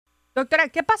Doctora,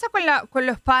 ¿qué pasa con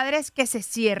los padres que se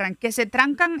cierran, que se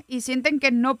trancan y sienten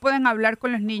que no pueden hablar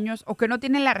con los niños o que no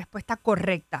tienen la respuesta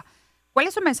correcta? ¿Cuál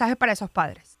es su mensaje para esos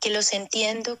padres? Que los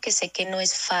entiendo, que sé que no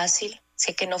es fácil,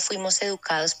 sé que no fuimos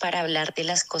educados para hablar de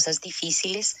las cosas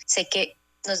difíciles, sé que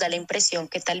nos da la impresión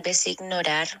que tal vez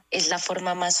ignorar es la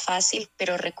forma más fácil,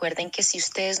 pero recuerden que si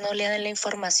ustedes no le dan la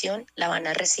información, la van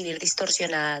a recibir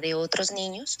distorsionada de otros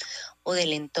niños o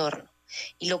del entorno.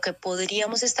 Y lo que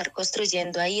podríamos estar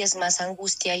construyendo ahí es más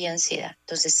angustia y ansiedad.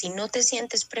 Entonces, si no te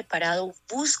sientes preparado,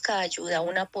 busca ayuda,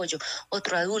 un apoyo,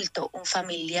 otro adulto, un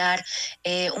familiar,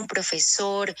 un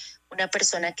profesor, una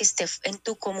persona que esté en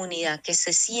tu comunidad, que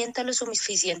se sienta lo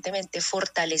suficientemente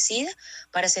fortalecida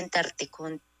para sentarte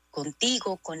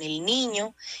contigo, con el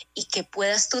niño, y que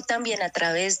puedas tú también a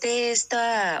través de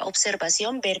esta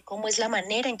observación ver cómo es la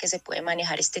manera en que se puede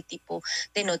manejar este tipo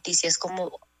de noticias,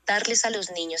 como darles a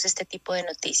los niños este tipo de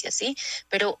noticias, ¿sí?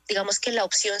 Pero digamos que la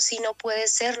opción si no puede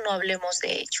ser, no hablemos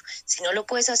de ello. Si no lo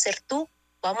puedes hacer tú,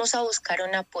 vamos a buscar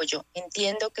un apoyo.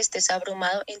 Entiendo que estés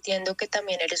abrumado, entiendo que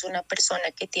también eres una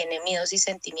persona que tiene miedos y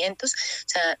sentimientos. O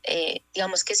sea,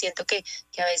 digamos que siento que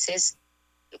a veces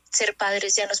ser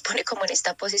padres ya nos pone como en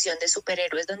esta posición de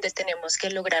superhéroes donde tenemos que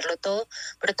lograrlo todo,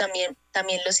 pero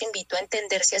también los invito a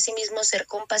entenderse a sí mismos, ser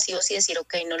compasivos y decir,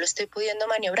 ok, no lo estoy pudiendo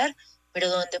maniobrar, pero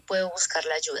 ¿dónde puedo buscar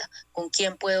la ayuda? ¿Con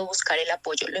quién puedo buscar el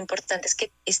apoyo? Lo importante es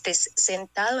que estés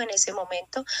sentado en ese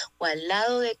momento o al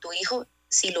lado de tu hijo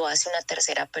si lo hace una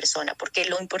tercera persona, porque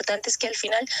lo importante es que al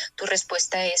final tu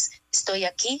respuesta es, estoy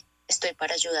aquí, estoy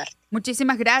para ayudar.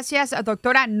 Muchísimas gracias,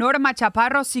 doctora Norma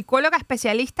Chaparro, psicóloga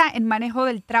especialista en manejo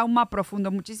del trauma profundo.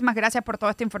 Muchísimas gracias por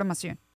toda esta información.